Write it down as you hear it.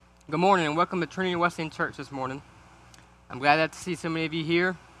Good morning and welcome to Trinity Wesleyan Church this morning. I'm glad to see so many of you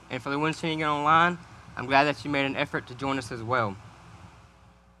here, and for the ones tuning in online, I'm glad that you made an effort to join us as well.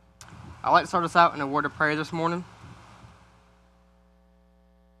 I'd like to start us out in a word of prayer this morning.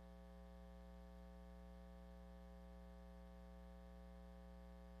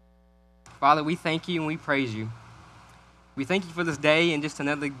 Father, we thank you and we praise you. We thank you for this day and just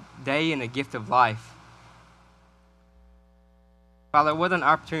another day and a gift of life. Father, what an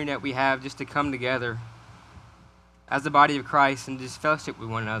opportunity that we have just to come together as the body of Christ and just fellowship with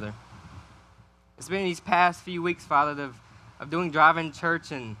one another. It's been these past few weeks, Father, of doing drive-in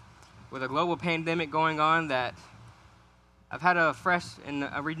church, and with a global pandemic going on, that I've had a fresh and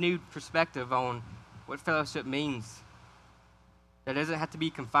a renewed perspective on what fellowship means. That doesn't have to be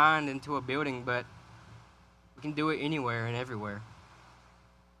confined into a building, but we can do it anywhere and everywhere.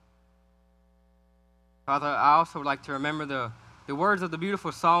 Father, I also would like to remember the words of the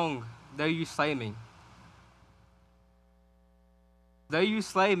beautiful song, "Though You Slay Me." Though you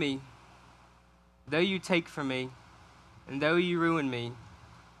slay me, though you take from me, and though you ruin me,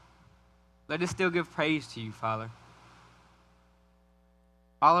 let us still give praise to you, Father.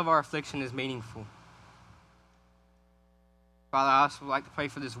 All of our affliction is meaningful. Father, I also would like to pray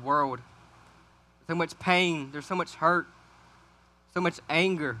for this world. There's so much pain, there's so much hurt, so much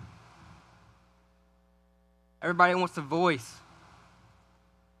anger. Everybody wants a voice.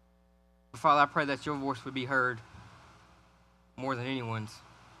 But Father, I pray that your voice would be heard more than anyone's.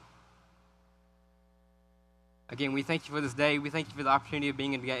 Again, we thank you for this day. We thank you for the opportunity of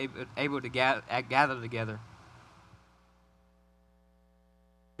being able to gather together.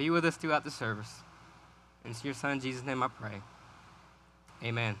 Be with us throughout the service. In your Son, Jesus' name I pray.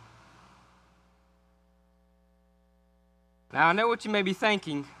 Amen. Now, I know what you may be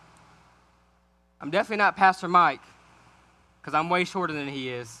thinking. I'm definitely not Pastor Mike, because I'm way shorter than he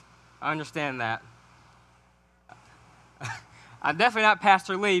is. I understand that. I'm definitely not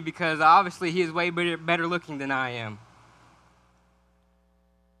Pastor Lee, because obviously he is way better looking than I am.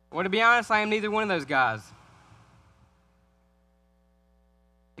 Well, to be honest, I am neither one of those guys.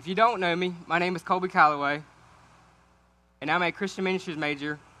 If you don't know me, my name is Colby Calloway, and I'm a Christian Ministries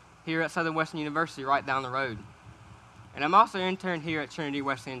major here at Southern Western University right down the road. And I'm also an intern here at Trinity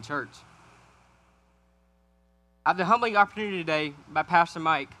Wesleyan Church. I have the humbling opportunity today by Pastor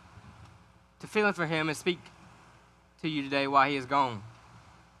Mike to fill in for him and speak to you today while he is gone.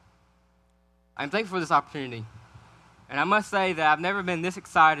 I'm thankful for this opportunity, and I must say that I've never been this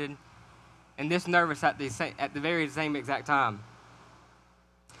excited and this nervous at the very same exact time.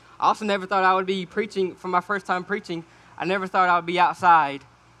 I also never thought I would be preaching, for my first time preaching, I never thought I would be outside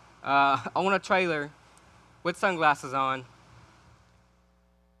on a trailer with sunglasses on.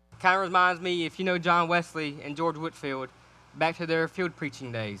 Kind of reminds me, if you know John Wesley and George Whitefield, back to their field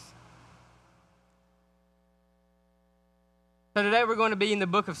preaching days. So today we're going to be in the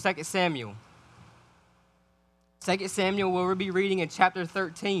book of 2 Samuel. 2 Samuel, we'll be reading in chapter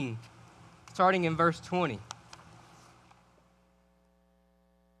 13, starting in verse 20.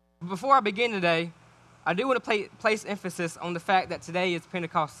 Before I begin today, I do want to place emphasis on the fact that today is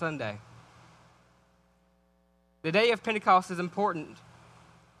Pentecost Sunday. The day of Pentecost is important.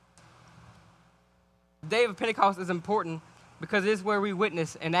 The day of Pentecost is important because it is where we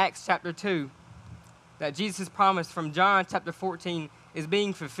witness in Acts chapter 2 that Jesus' promise from John chapter 14 is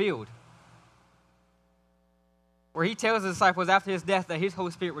being fulfilled. Where he tells the disciples after his death that his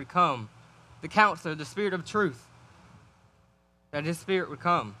Holy Spirit would come, the Counselor, the Spirit of truth, that his Spirit would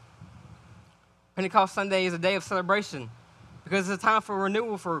come. Pentecost Sunday is a day of celebration because it's a time for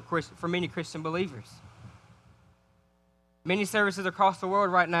renewal for many Christian believers. Many services across the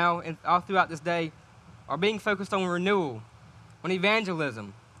world right now and all throughout this day are being focused on renewal, on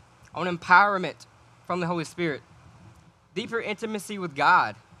evangelism, on empowerment from the Holy Spirit, deeper intimacy with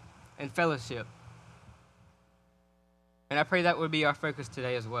God, and fellowship. And I pray that would be our focus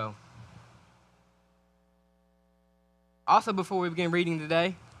today as well. Also, before we begin reading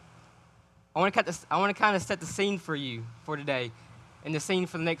today, I want to kind of set the scene for you for today and the scene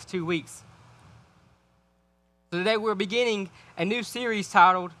for the next 2 weeks. So today we're beginning a new series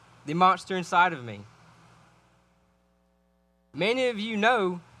titled The Monster Inside of Me. Many of you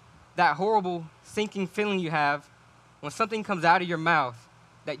know that horrible sinking feeling you have when something comes out of your mouth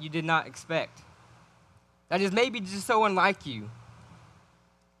that you did not expect. That is maybe just so unlike you.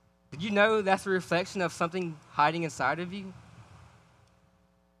 Did you know that's a reflection of something hiding inside of you?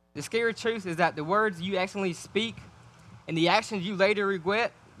 The scary truth is that the words you accidentally speak and the actions you later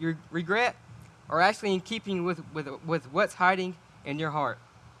regret are actually in keeping with what's hiding in your heart.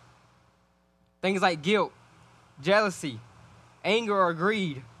 Things like guilt, jealousy, anger, or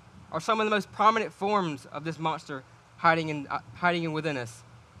greed are some of the most prominent forms of this monster hiding within us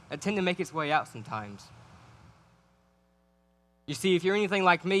that tend to make its way out sometimes. You see, if you're anything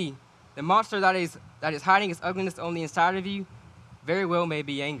like me, the monster that is hiding its ugliness on the inside of you very well may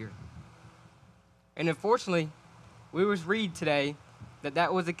be anger. And unfortunately, we will read today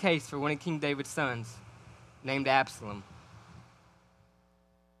that was the case for one of King David's sons, named Absalom.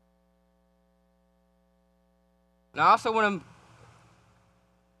 And I also want to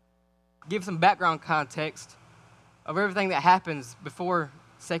give some background context of everything that happens before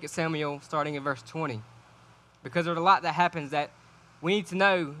 2 Samuel starting in verse 20. Because there's a lot that happens that we need to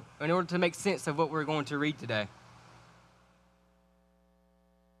know in order to make sense of what we're going to read today.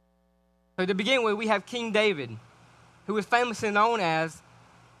 So to begin with, we have King David, who is famously known as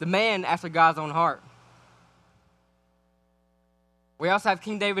the man after God's own heart. We also have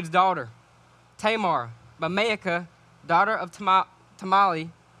King David's daughter, Tamar, by Maacah, daughter of Tamali,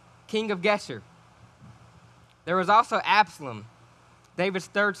 king of Geshur. There was also Absalom, David's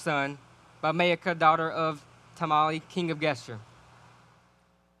third son, by Maacah, daughter of Tamali, king of Geshur.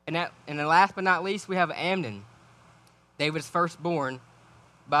 And then last but not least, we have Amnon, David's firstborn,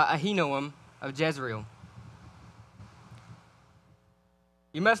 by Ahinoam of Jezreel.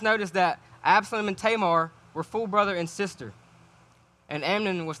 You must notice that Absalom and Tamar were full brother and sister, and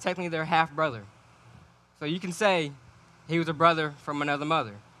Amnon was technically their half-brother. So you can say he was a brother from another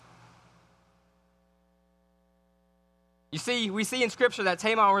mother. You see, we see in Scripture that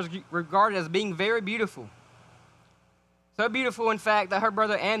Tamar was regarded as being very beautiful. So beautiful, in fact, that her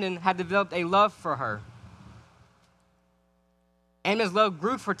brother Amnon had developed a love for her. Amnon's love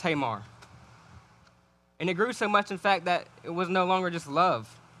grew for Tamar. And it grew so much, in fact, that it was no longer just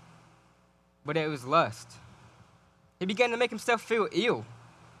love, but it was lust. He began to make himself feel ill.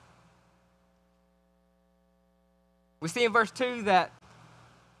 We see in verse 2 that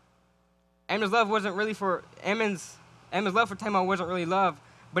Amnon's love for Tamar wasn't really love,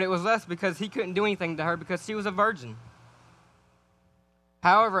 but it was lust because he couldn't do anything to her because she was a virgin.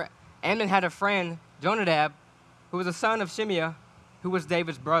 However, Amnon had a friend, Jonadab, who was a son of Shimeah, who was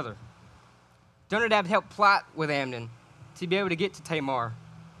David's brother. Jonadab helped plot with Amnon to be able to get to Tamar.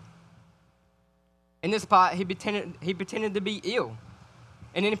 In this plot, he pretended to be ill.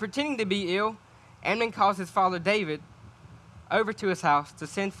 And in pretending to be ill, Amnon caused his father David over to his house to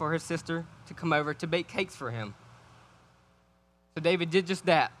send for his sister to come over to bake cakes for him. So David did just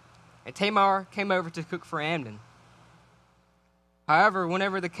that, and Tamar came over to cook for Amnon. However,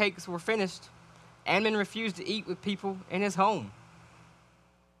 whenever the cakes were finished, Amnon refused to eat with people in his home.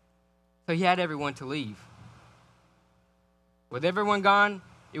 So he had everyone to leave. With everyone gone,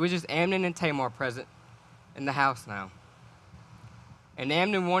 it was just Amnon and Tamar present in the house now. And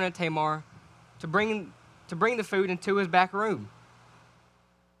Amnon wanted Tamar to bring the food into his back room.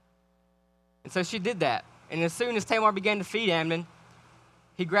 And so she did that. And as soon as Tamar began to feed Amnon,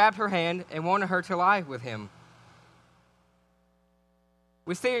 he grabbed her hand and wanted her to lie with him.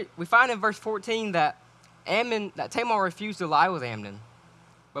 We find in verse 14 that Tamar refused to lie with Amnon.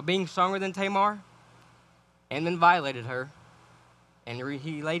 But being stronger than Tamar, Amnon violated her, and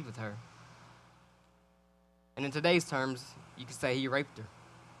he laid with her. And in today's terms, you could say he raped her.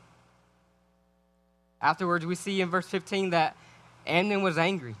 Afterwards, we see in verse 15 that Amnon was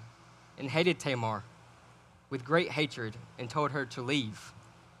angry and hated Tamar with great hatred and told her to leave.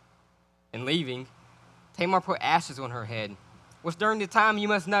 And leaving, Tamar put ashes on her head, which during the time, you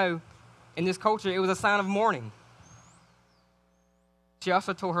must know, in this culture, it was a sign of mourning. She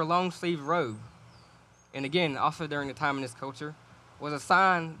also tore her long-sleeved robe, and again, also during the time in this culture, was a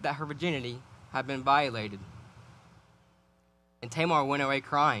sign that her virginity had been violated. And Tamar went away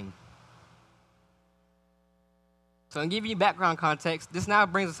crying. So to give you background context, this now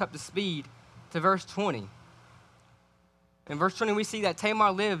brings us up to speed to verse 20. In verse 20, we see that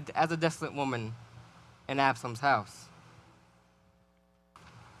Tamar lived as a desolate woman in Absalom's house.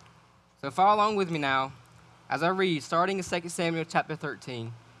 So follow along with me now as I read, starting in 2 Samuel chapter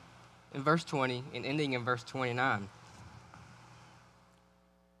 13, in verse 20, and ending in verse 29.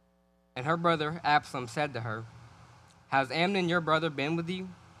 And her brother Absalom said to her, "Has Amnon your brother been with you?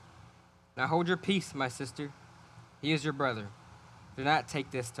 Now hold your peace, my sister. He is your brother. Do not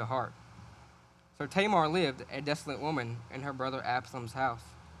take this to heart." So Tamar lived, a desolate woman, in her brother Absalom's house.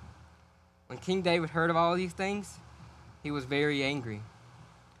 When King David heard of all these things, he was very angry.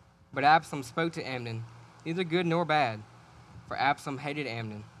 But Absalom spoke to Amnon, neither good nor bad, for Absalom hated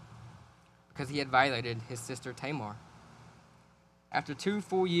Amnon, because he had violated his sister Tamar. After 2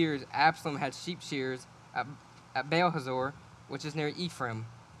 full years, Absalom had sheep shears at Baal-hazor, which is near Ephraim,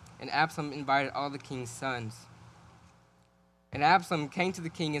 and Absalom invited all the king's sons. And Absalom came to the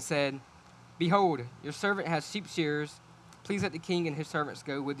king and said, "Behold, your servant has sheep shearers. Please let the king and his servants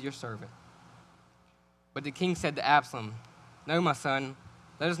go with your servant." But the king said to Absalom, "No, my son,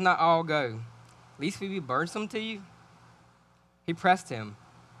 let us not all go, lest we be burdensome to you." He pressed him,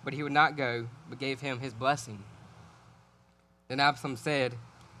 but he would not go, but gave him his blessing. Then Absalom said,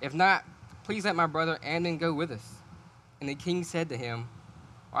 "If not, please let my brother Amnon go with us." And the king said to him,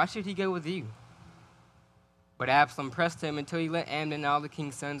 "Why should he go with you?" But Absalom pressed him until he let Amnon and all the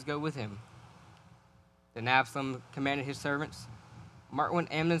king's sons go with him. Then Absalom commanded his servants, "Mark when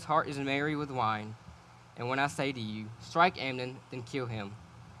Amnon's heart is merry with wine, and when I say to you, 'Strike Amnon,' then kill him.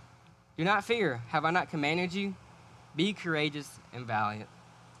 Do not fear, have I not commanded you? Be courageous and valiant."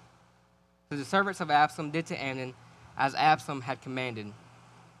 So the servants of Absalom did to Amnon as Absalom had commanded.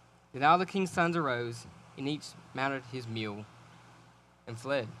 Then all the king's sons arose, and each mounted his mule and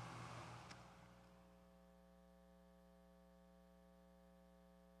fled.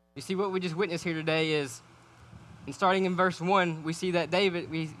 You see, what we just witnessed here today is, and starting in verse 1, we see that David,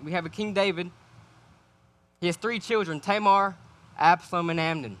 we have a King David. He has 3 children, Tamar, Absalom, and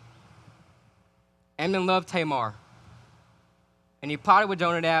Amnon. Amnon loved Tamar, and he plotted with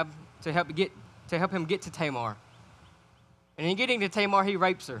Jonadab to help him get to Tamar. And in getting to Tamar, he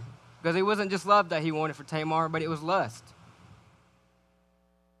rapes her, because it wasn't just love that he wanted for Tamar, but it was lust.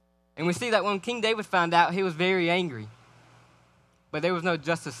 And we see that when King David found out, he was very angry. But there was no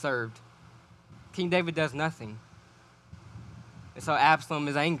justice served. King David does nothing. And so Absalom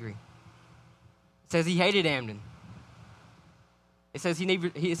is angry. It says he hated Amnon. It says he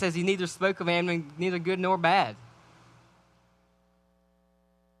neither spoke of Amnon, neither good nor bad.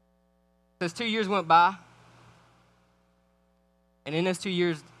 It says 2 years went by. And in those 2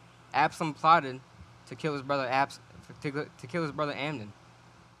 years, Absalom plotted to kill his brother Amnon.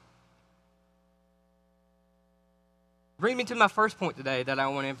 Bring me to my first point today that I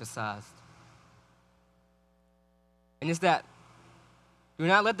want to emphasize. And it's that do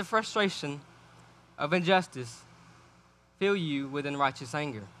not let the frustration of injustice fill you with unrighteous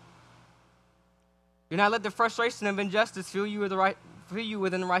anger. Do not let the frustration of injustice fill you with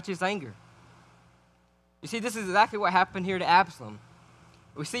unrighteous anger. You see, this is exactly what happened here to Absalom.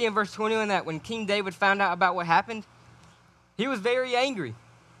 We see in verse 21 that when King David found out about what happened, he was very angry.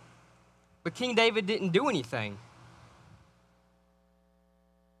 But King David didn't do anything.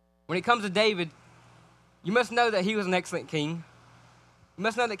 When it comes to David, you must know that he was an excellent king. You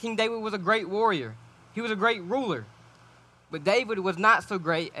must know that King David was a great warrior. He was a great ruler. But David was not so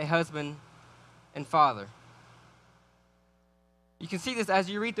great a husband and father. You can see this as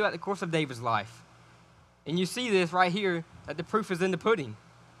you read throughout the course of David's life. And you see this right here, that the proof is in the pudding.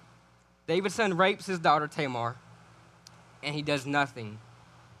 David's son rapes his daughter Tamar, and he does nothing.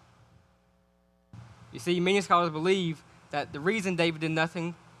 You see, many scholars believe that the reason David did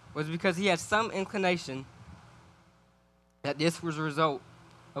nothing was because he had some inclination that this was a result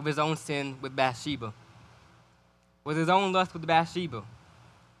of his own sin with Bathsheba, with his own lust with Bathsheba.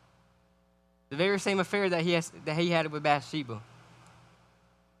 The very same affair that he had with Bathsheba.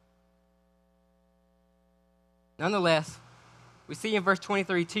 Nonetheless, we see in verse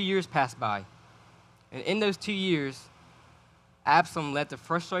 23, 2 years passed by. And in those 2 years, Absalom let the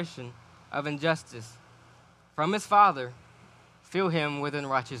frustration of injustice from his father fill him with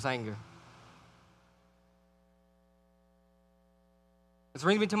unrighteous anger. This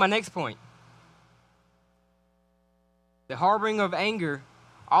brings me to my next point. The harboring of anger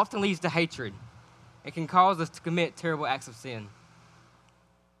often leads to hatred. It can cause us to commit terrible acts of sin.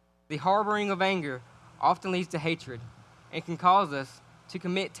 The harboring of anger often leads to hatred and can cause us to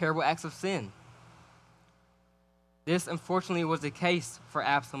commit terrible acts of sin. This, unfortunately, was the case for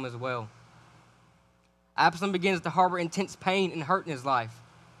Absalom as well. Absalom begins to harbor intense pain and hurt in his life,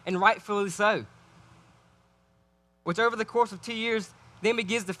 and rightfully so, which over the course of 2 years then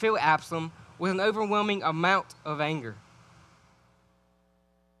begins to fill Absalom with an overwhelming amount of anger.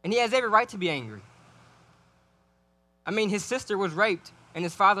 And he has every right to be angry. I mean, his sister was raped, and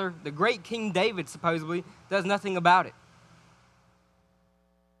his father, the great King David, supposedly, does nothing about it.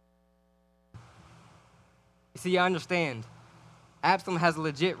 You see, I understand. Absalom has a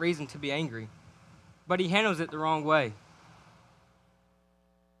legit reason to be angry, but he handles it the wrong way.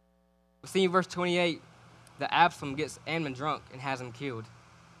 We see in verse 28 that Absalom gets Amnon drunk and has him killed.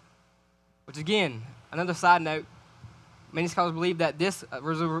 Which again, another side note, many scholars believe that this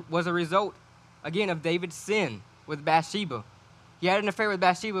was a result, again, of David's sin with Bathsheba. He had an affair with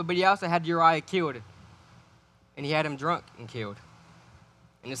Bathsheba, but he also had Uriah killed, and he had him drunk and killed.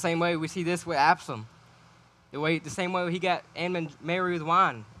 In the same way, we see this with Absalom. The same way he got Amnon married with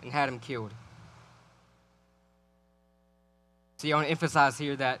wine and had him killed. See, I want to emphasize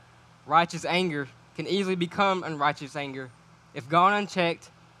here that righteous anger can easily become unrighteous anger if gone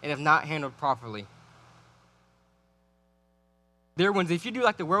unchecked and if not handled properly. Dear ones, if you do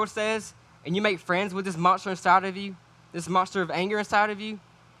like the world says and you make friends with this monster inside of you, this monster of anger inside of you,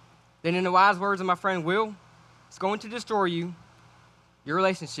 then in the wise words of my friend Will, it's going to destroy you, your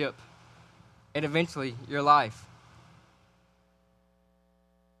relationship, and eventually your life.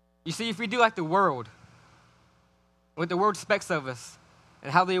 You see, if we do like the world, what the world expects of us, and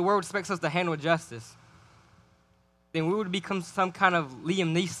how the world expects us to handle justice, then we would become some kind of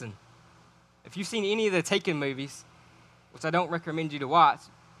Liam Neeson. If you've seen any of the Taken movies, which I don't recommend you to watch,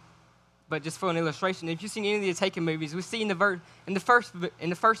 but just for an illustration, if you've seen any of the Taken movies, we see in the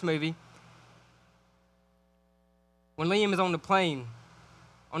first movie, when Liam is on the plane,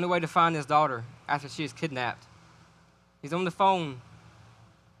 on the way to find his daughter after she is kidnapped, he's on the phone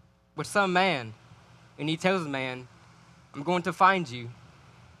with some man, and he tells the man, "I'm going to find you.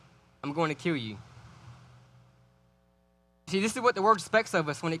 I'm going to kill you." See, this is what the world expects of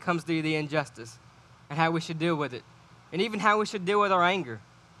us when it comes to the injustice and how we should deal with it, and even how we should deal with our anger.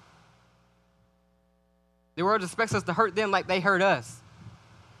 The world expects us to hurt them like they hurt us,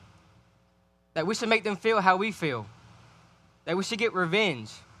 that we should make them feel how we feel, that we should get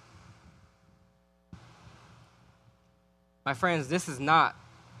revenge. My friends, this is not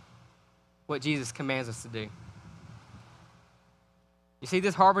what Jesus commands us to do. You see,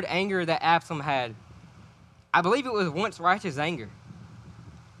 this harbored anger that Absalom had, I believe it was once righteous anger.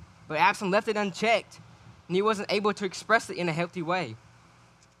 But Absalom left it unchecked, and he wasn't able to express it in a healthy way.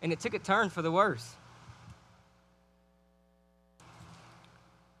 And it took a turn for the worse.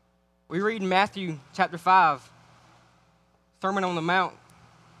 We read in Matthew chapter 5, Sermon on the Mount.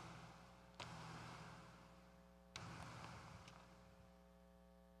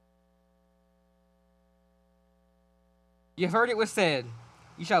 You have heard it was said,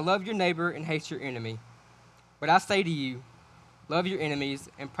 "You shall love your neighbor and hate your enemy." But I say to you, love your enemies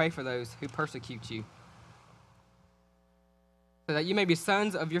and pray for those who persecute you, so that you may be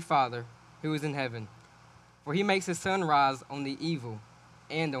sons of your Father who is in heaven. For he makes his sun rise on the evil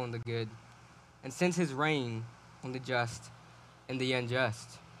and on the good, and sends his rain on the just and the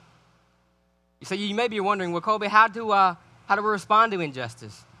unjust. You say, you may be wondering, well, Colby, how do we respond to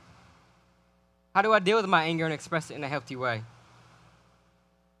injustice? How do I deal with my anger and express it in a healthy way?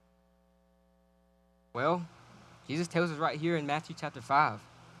 Well, Jesus tells us right here in Matthew chapter 5.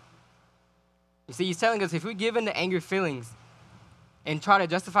 You see, he's telling us if we give in to angry feelings and try to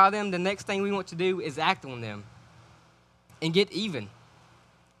justify them, the next thing we want to do is act on them and get even.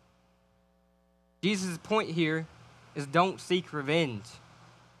 Jesus' point here is don't seek revenge,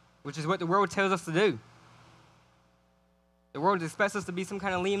 which is what the world tells us to do. The world expects us to be some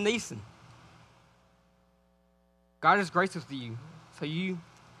kind of Liam Neeson. God is gracious with you,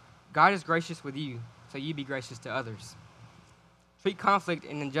 God is gracious with you, so you be gracious to others. Treat conflict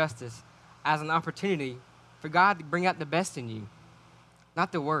and injustice as an opportunity for God to bring out the best in you,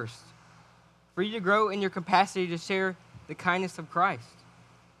 not the worst. For you to grow in your capacity to share the kindness of Christ.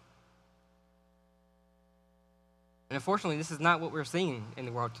 And unfortunately, this is not what we're seeing in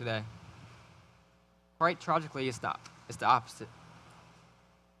the world today. Quite tragically, it's not. It's the opposite.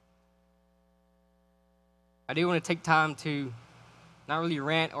 I do want to take time to not really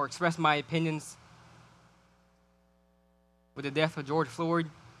rant or express my opinions with the death of George Floyd,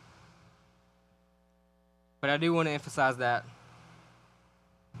 but I do want to emphasize that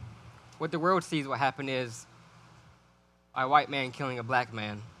what the world sees what happened is a white man killing a black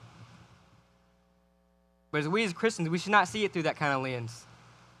man. But as we as Christians, we should not see it through that kind of lens.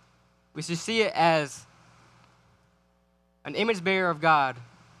 We should see it as an image bearer of God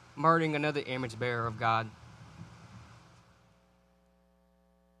murdering another image bearer of God.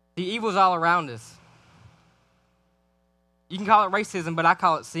 The evil's all around us. You can call it racism, but I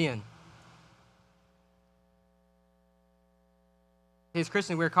call it sin. As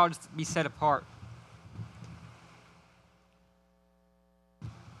Christians, we're called to be set apart.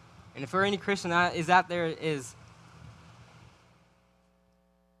 And if there any Christian is out there is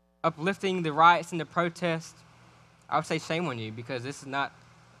uplifting the riots and the protest, I would say shame on you, because this is not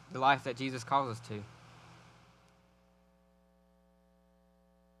the life that Jesus calls us to.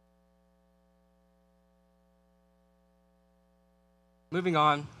 Moving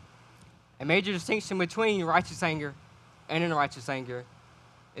on, a major distinction between righteous anger and unrighteous anger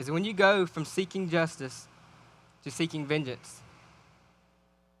is when you go from seeking justice to seeking vengeance.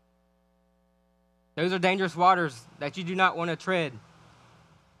 Those are dangerous waters that you do not want to tread.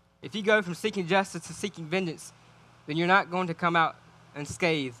 If you go from seeking justice to seeking vengeance, then you're not going to come out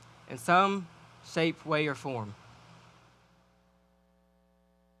unscathed in some shape, way, or form.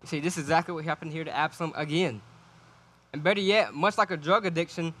 See, this is exactly what happened here to Absalom again. And better yet, much like a drug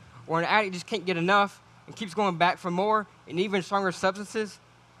addiction or an addict just can't get enough and keeps going back for more and even stronger substances,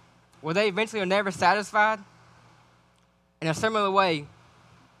 where they eventually are never satisfied, in a similar way,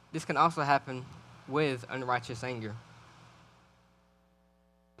 this can also happen with unrighteous anger.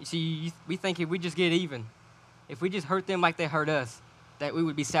 You see, we think if we just get even, if we just hurt them like they hurt us, that we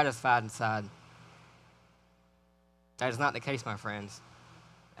would be satisfied inside. That is not the case, my friends.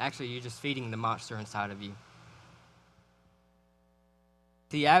 Actually, you're just feeding the monster inside of you.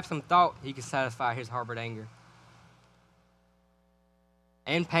 See, Absalom thought he could satisfy his harbored anger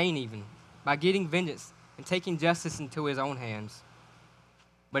and pain even by getting vengeance and taking justice into his own hands.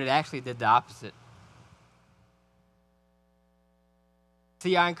 But it actually did the opposite.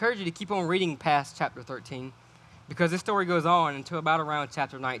 See, I encourage you to keep on reading past chapter 13 because this story goes on until about around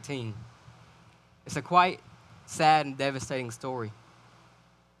chapter 19. It's a quite sad and devastating story.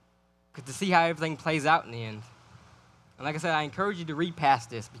 To see how everything plays out in the end. And like I said, I encourage you to read past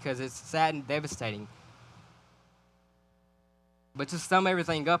this because it's sad and devastating. But to sum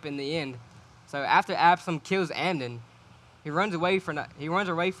everything up in the end, so after Absalom kills Amnon, he runs away for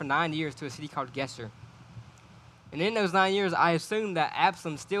 9 years to a city called Geshur. And in those 9 years, I assume that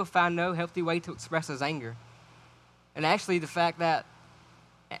Absalom still found no healthy way to express his anger. And actually, the fact that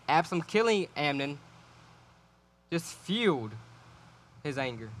Absalom killing Amnon just fueled his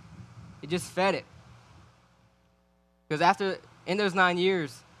anger. It just fed it. Because in those 9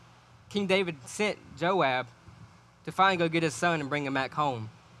 years, King David sent Joab to finally go get his son and bring him back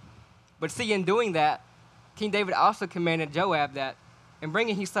home. But see, in doing that, King David also commanded Joab that in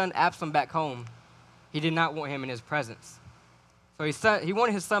bringing his son Absalom back home, he did not want him in his presence. So he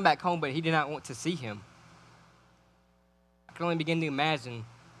wanted his son back home, but he did not want to see him. I can only begin to imagine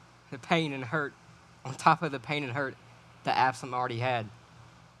the pain and hurt on top of the pain and hurt that Absalom already had,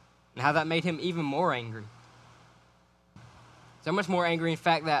 and how that made him even more angry. So much more angry, in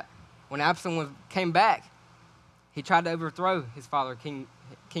fact, that when Absalom came back, he tried to overthrow his father,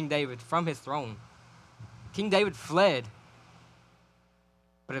 King David, from his throne. King David fled,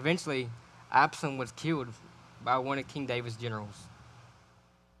 but eventually Absalom was killed by one of King David's generals.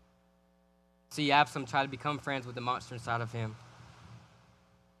 See, Absalom tried to become friends with the monster inside of him,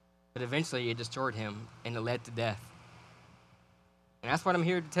 but eventually it destroyed him, and it led to death. And that's what I'm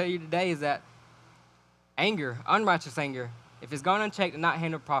here to tell you today is that anger, unrighteous anger, if it's gone unchecked and not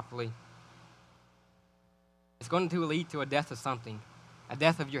handled properly, it's going to lead to a death of something, a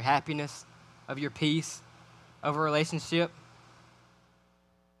death of your happiness, of your peace, of a relationship.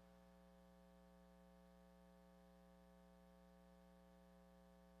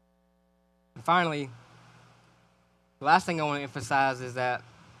 And finally, the last thing I want to emphasize is that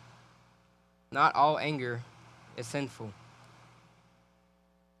not all anger is sinful.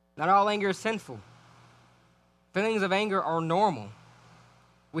 Not all anger is sinful. Feelings of anger are normal.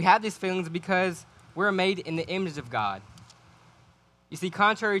 We have these feelings because we're made in the image of God. You see,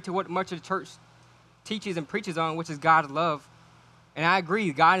 contrary to what much of the church teaches and preaches on, which is God's love, and I agree,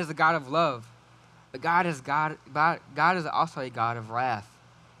 God is a God of love, but God is also a God of wrath.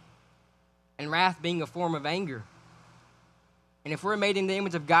 And wrath being a form of anger. And if we're made in the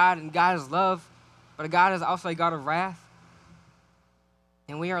image of God and God is love, but God is also a God of wrath,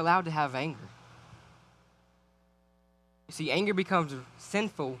 then we are allowed to have anger. You see, anger becomes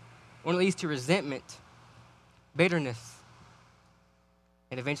sinful when it leads to resentment, bitterness,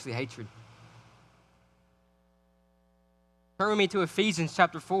 and eventually hatred. Turn with me to Ephesians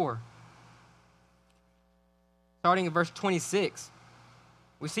chapter 4. Starting in verse 26,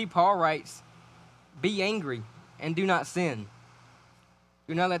 we see Paul writes, "Be angry and do not sin.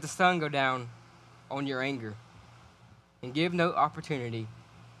 Do not let the sun go down on your anger, and give no opportunity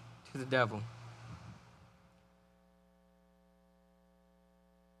to the devil."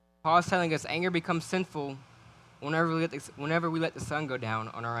 Paul is telling us anger becomes sinful whenever we let the sun go down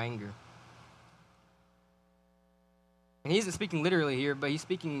on our anger. And he isn't speaking literally here, but he's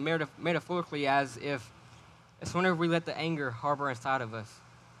speaking metaphorically as if it's whenever we let the anger harbor inside of us.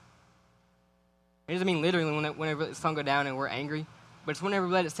 It doesn't mean literally whenever we let the sun go down and we're angry, but it's whenever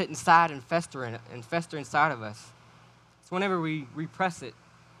we let it sit inside and fester inside of us. It's whenever we repress it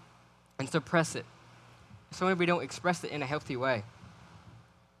and suppress it. It's whenever we don't express it in a healthy way.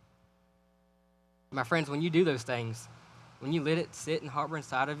 My friends, when you do those things, when you let it sit and harbor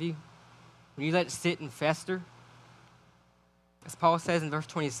inside of you, when you let it sit and fester, as Paul says in verse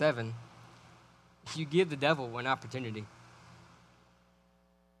 27, you give the devil an opportunity.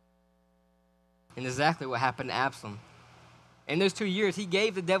 And exactly what happened to Absalom. In those 2 years, he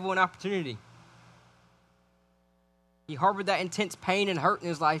gave the devil an opportunity. He harbored that intense pain and hurt in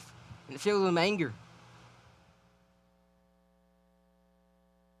his life, and it filled him anger.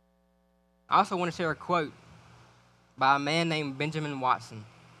 I also want to share a quote by a man named Benjamin Watson.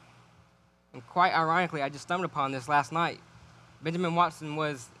 And quite ironically, I just stumbled upon this last night. Benjamin Watson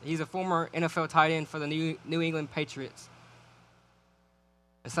he's a former NFL tight end for the New England Patriots.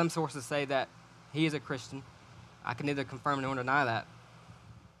 And some sources say that he is a Christian. I can neither confirm nor deny that.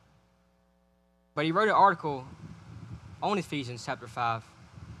 But he wrote an article on Ephesians chapter 5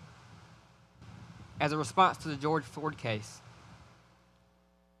 as a response to the George Floyd case.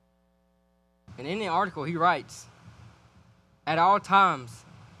 And in the article, he writes, "At all times,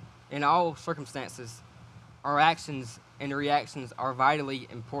 in all circumstances, our actions and reactions are vitally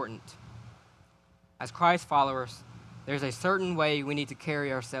important. As Christ followers, there's a certain way we need to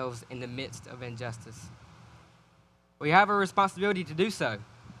carry ourselves in the midst of injustice. We have a responsibility to do so.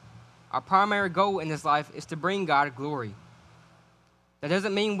 Our primary goal in this life is to bring God glory. That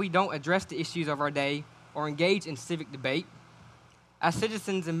doesn't mean we don't address the issues of our day or engage in civic debate. As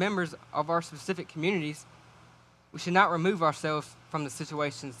citizens and members of our specific communities, we should not remove ourselves from the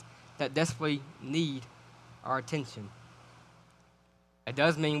situations that desperately need our attention. It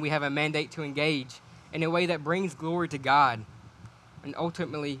does mean we have a mandate to engage in a way that brings glory to God and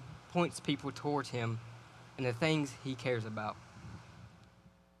ultimately points people towards Him and the things He cares about.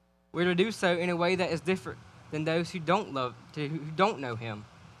 We're to do so in a way that is different than those who don't know Him.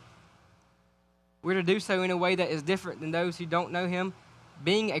 We're to do so in a way that is different than those who don't know Him.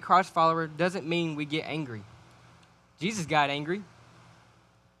 Being a Christ follower doesn't mean we get angry. Jesus got angry.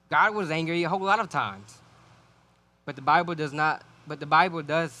 God was angry a whole lot of times. But the Bible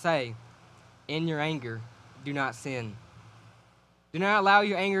does say, in your anger, do not sin. Do not allow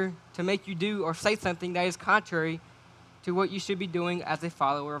your anger to make you do or say something that is contrary to what you should be doing as a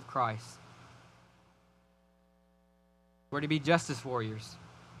follower of Christ. We're to be justice warriors,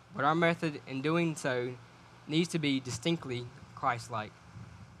 but our method in doing so needs to be distinctly Christ-like.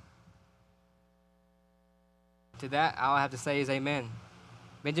 To that, all I have to say is amen.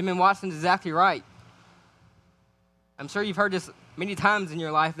 Benjamin Watson is exactly right. I'm sure you've heard this many times in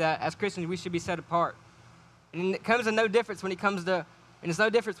your life that as Christians we should be set apart. And it comes to no difference when it comes to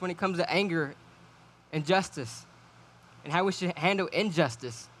anger and justice and how we should handle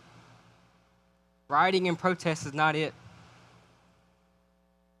injustice. Rioting and protest is not it.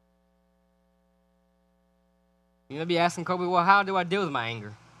 You may be asking Colby, well, how do I deal with my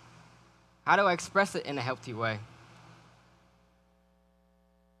anger? How do I express it in a healthy way?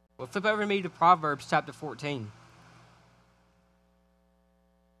 Well, flip over to me to Proverbs chapter 14.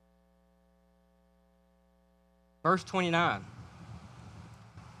 Verse 29.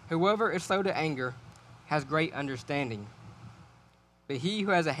 Whoever is slow to anger has great understanding, but he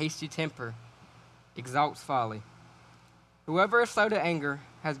who has a hasty temper exalts folly. Whoever is slow to anger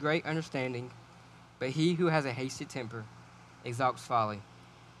has great understanding, but he who has a hasty temper exalts folly.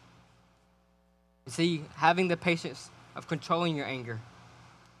 You see, having the patience of controlling your anger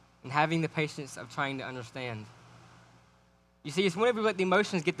and having the patience of trying to understand. You see, it's whenever we let the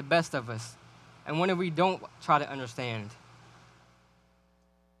emotions get the best of us and whenever we don't try to understand.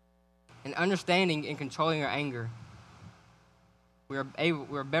 And understanding and controlling our anger,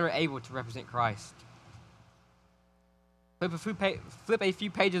 we're better able to represent Christ. Flip a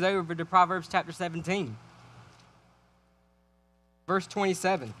few pages over to Proverbs chapter 17. Verse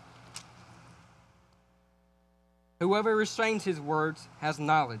 27. Whoever restrains his words has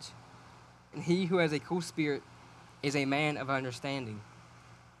knowledge, and he who has a cool spirit is a man of understanding.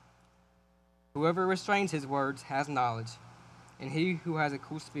 Whoever restrains his words has knowledge, and he who has a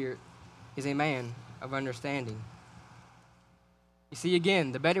cool spirit is a man of understanding. You see,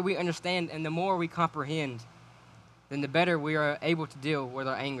 again, the better we understand and the more we comprehend, then the better we are able to deal with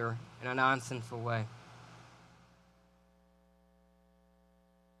our anger in a non-sinful way.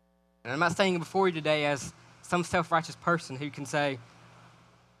 And I'm not standing before you today as some self-righteous person who can say,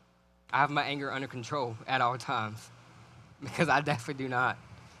 I have my anger under control at all times, because I definitely do not.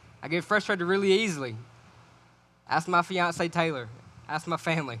 I get frustrated really easily. Ask my fiance Taylor. Ask my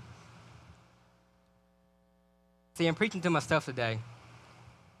family. See, I'm preaching to myself today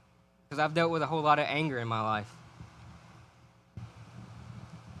because I've dealt with a whole lot of anger in my life.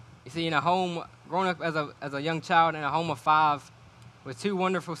 You see, in a home, growing up as a young child in a home of 5 with 2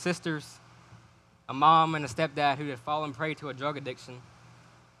 wonderful sisters, a mom and a stepdad who had fallen prey to a drug addiction,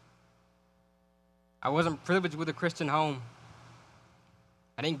 I wasn't privileged with a Christian home.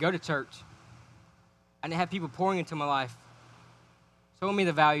 I didn't go to church. I didn't have people pouring into my life, showing me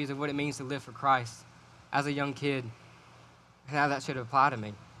the values of what it means to live for Christ as a young kid and how that should apply to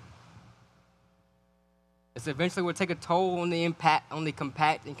me. This eventually will take a toll on the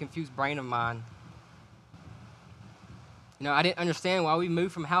compact and confused brain of mine. I didn't understand why we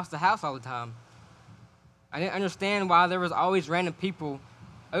moved from house to house all the time. I didn't understand why there was always random people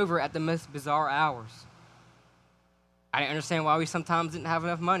over at the most bizarre hours. I didn't understand why we sometimes didn't have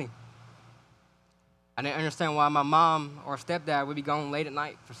enough money. I didn't understand why my mom or stepdad would be gone late at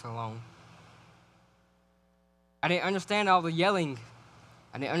night for so long. I didn't understand all the yelling.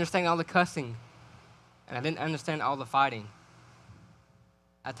 I didn't understand all the cussing. And I didn't understand all the fighting.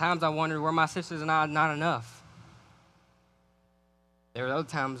 At times I wondered, were my sisters and I not enough? There were other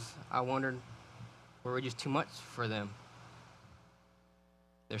times I wondered, were we just too much for them?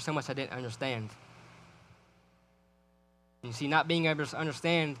 There's so much I didn't understand. And you see, not being able to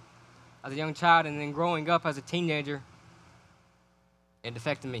understand as a young child and then growing up as a teenager, it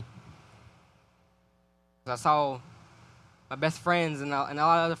affected me. I saw my best friends and a lot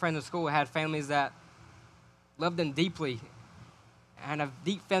of other friends in school had families that loved them deeply and a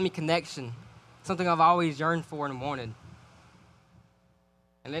deep family connection, something I've always yearned for and wanted.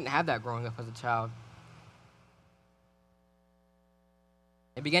 And I didn't have that growing up as a child.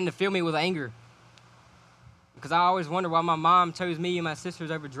 It began to fill me with anger because I always wondered why my mom chose me and my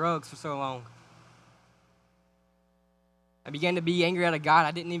sisters over drugs for so long. I began to be angry at a God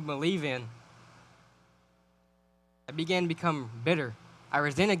I didn't even believe in. I began to become bitter. I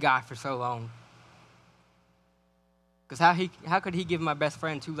resented God for so long. Because how could he give my best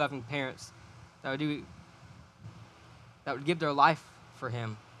friend two loving parents that would give their life for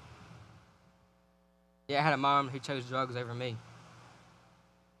him? Yeah, I had a mom who chose drugs over me.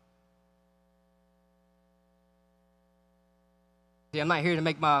 See, I'm not here to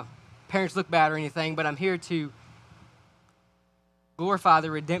make my parents look bad or anything, but I'm here to glorify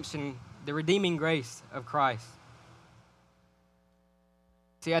the redemption, the redeeming grace of Christ.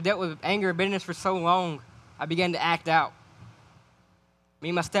 See, I dealt with anger and bitterness for so long, I began to act out. Me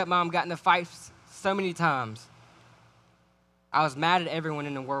and my stepmom got into fights so many times. I was mad at everyone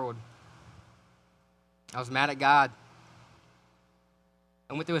in the world. I was mad at God.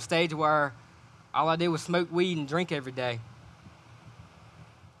 I went through a stage where all I did was smoke weed and drink every day.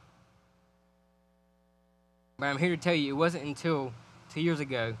 But I'm here to tell you, it wasn't until 2 years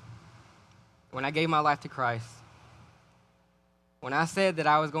ago when I gave my life to Christ, when I said that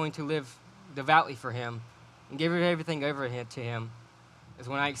I was going to live devoutly for him and give everything over to him, is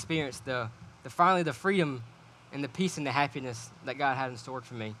when I experienced finally the freedom and the peace and the happiness that God had in store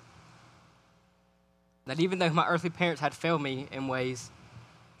for me. That even though my earthly parents had failed me in ways,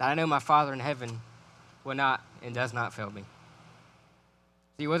 that I know my Father in heaven will not and does not fail me.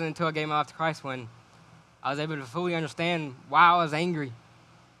 See, it wasn't until I gave my life to Christ when I was able to fully understand why I was angry,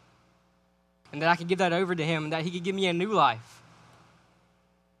 and that I could give that over to him, and that he could give me a new life.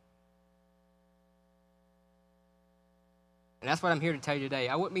 And that's what I'm here to tell you today.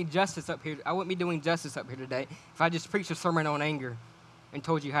 I wouldn't be doing justice up here today if I just preached a sermon on anger and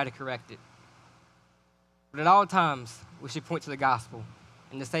told you how to correct it. But at all times, we should point to the gospel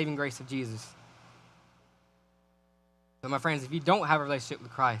and the saving grace of Jesus. So my friends, if you don't have a relationship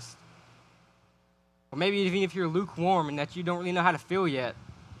with Christ, or maybe even if you're lukewarm and that you don't really know how to feel yet,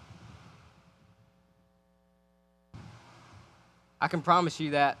 I can promise you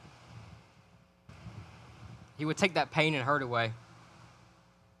that he would take that pain and hurt away,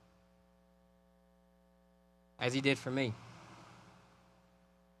 as he did for me.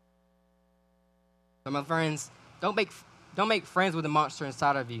 So my friends, don't make friends with the monster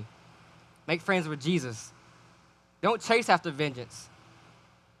inside of you. Make friends with Jesus. Don't chase after vengeance.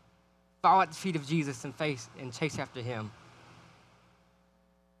 Fall at the feet of Jesus and chase after him.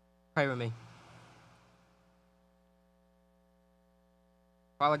 Pray with me.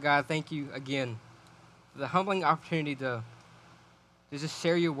 Father God, thank you again for the humbling opportunity to just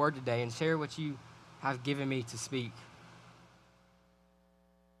share your word today and share what you have given me to speak.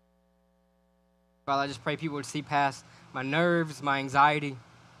 Father, I just pray people would see past my nerves, my anxiety.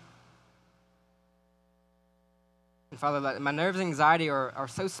 And Father, my nerves and anxiety are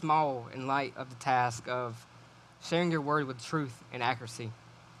so small in light of the task of sharing your word with truth and accuracy.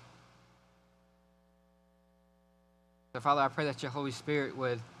 So Father, I pray that your Holy Spirit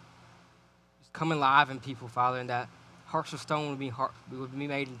would just come alive in people, Father, and that hearts of stone would be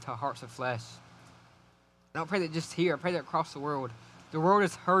made into hearts of flesh. I don't pray that just here, I pray that across the world. The world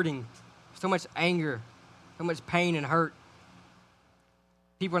is hurting, so much anger, so much pain and hurt.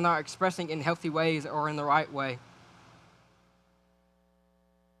 People are not expressing in healthy ways or in the right way.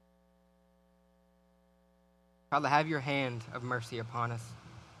 Father, have your hand of mercy upon us.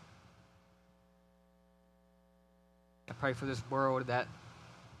 I pray for this world that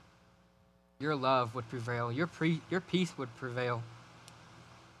your love would prevail, your peace would prevail.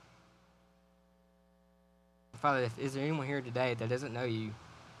 Father, is there anyone here today that doesn't know you,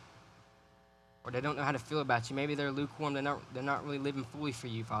 or they don't know how to feel about you? Maybe they're lukewarm, they're not really living fully for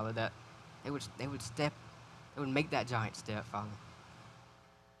you, Father, that they would make that giant step, Father.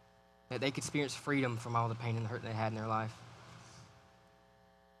 That they could experience freedom from all the pain and the hurt they had in their life.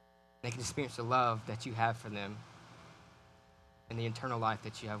 They can experience the love that you have for them and the eternal life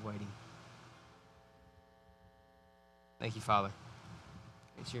that you have waiting. Thank you, Father.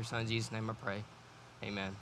 It's your Son, Jesus' name I pray. Amen.